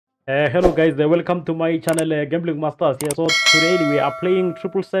Hello guys, welcome to my channel, Gambling Masters here. So today we are playing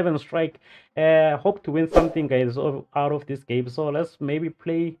 777 strike. Hope to win something guys out of this game. So let's maybe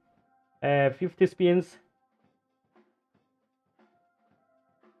play 50 spins.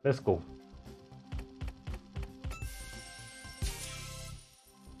 Let's go.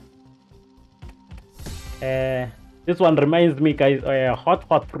 This one reminds me guys,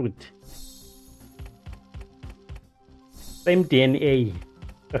 hot fruit. Same DNA.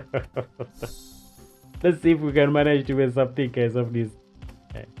 Let's see if we can manage to win something guys of this.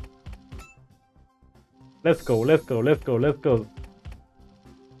 Let's go.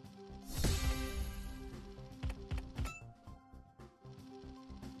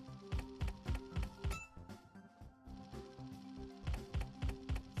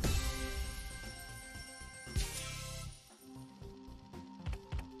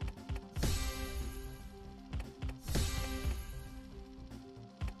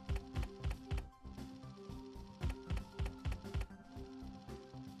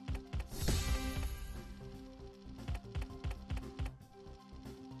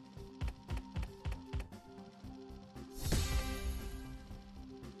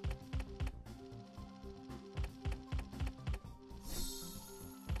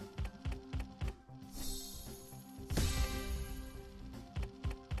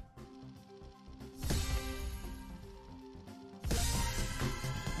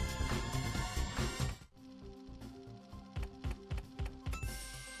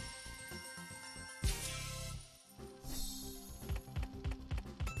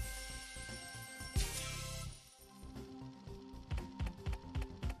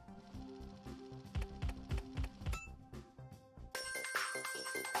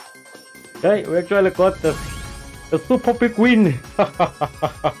 Okay, we actually got the super big win.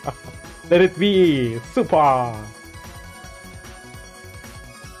 Let it be super.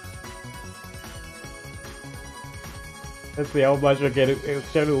 Let's see how much we can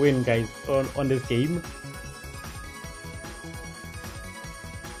actually win, guys, on this game.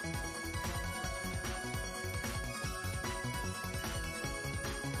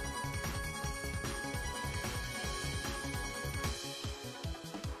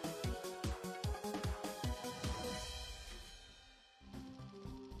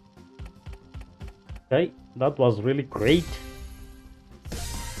 Okay, that was really great.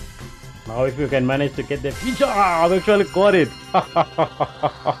 Now if you can manage to get the feature, I've actually got it.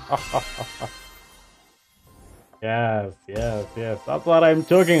 Yes, that's what I'm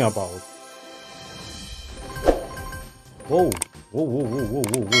talking about. Whoa,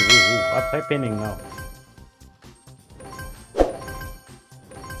 what's happening now?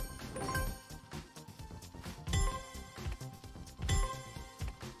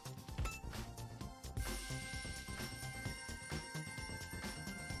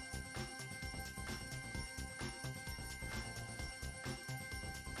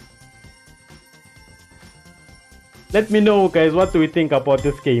 Let me know guys, what do we think about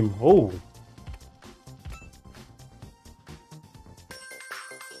this game? Oh,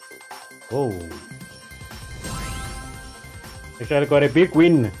 actually got a big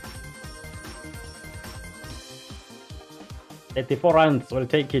win. 34 runs, we'll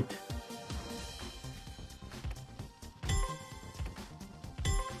take it.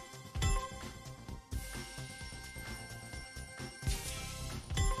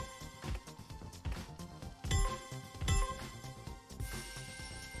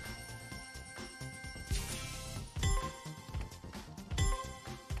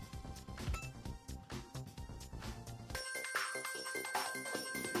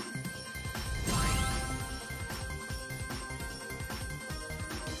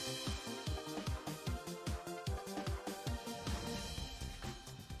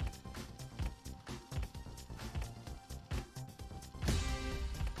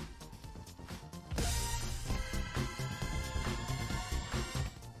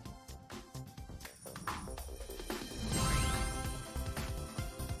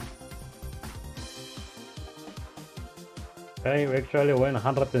 Okay, we actually won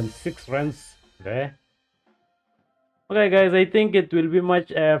 106 runs. Okay. Okay, guys, I think it will be much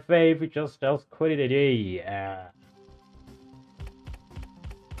fair if we just call it a day.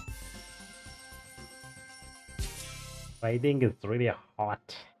 I think it's really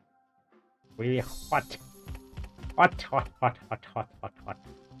hot. Really hot. Hot.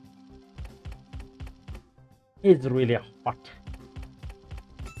 It's really hot.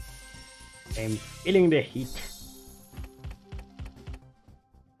 I'm feeling the heat.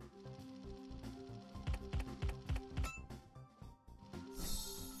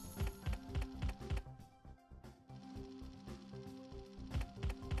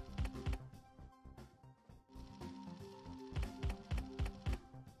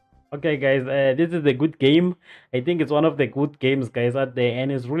 Okay, guys, this is a good game. I think it's one of the good games, guys, out there,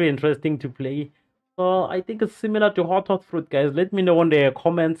 and it's really interesting to play. So I think it's similar to hot fruit, guys. Let me know in the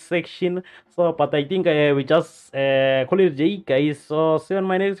comment section. So, but I think we just call it a day, guys. So see you on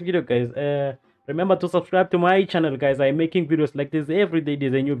my next video, guys. Remember to subscribe to my channel, guys. I'm making videos like this every day.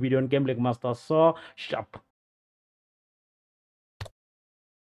 There's a new video on Gambling Master. So sharp.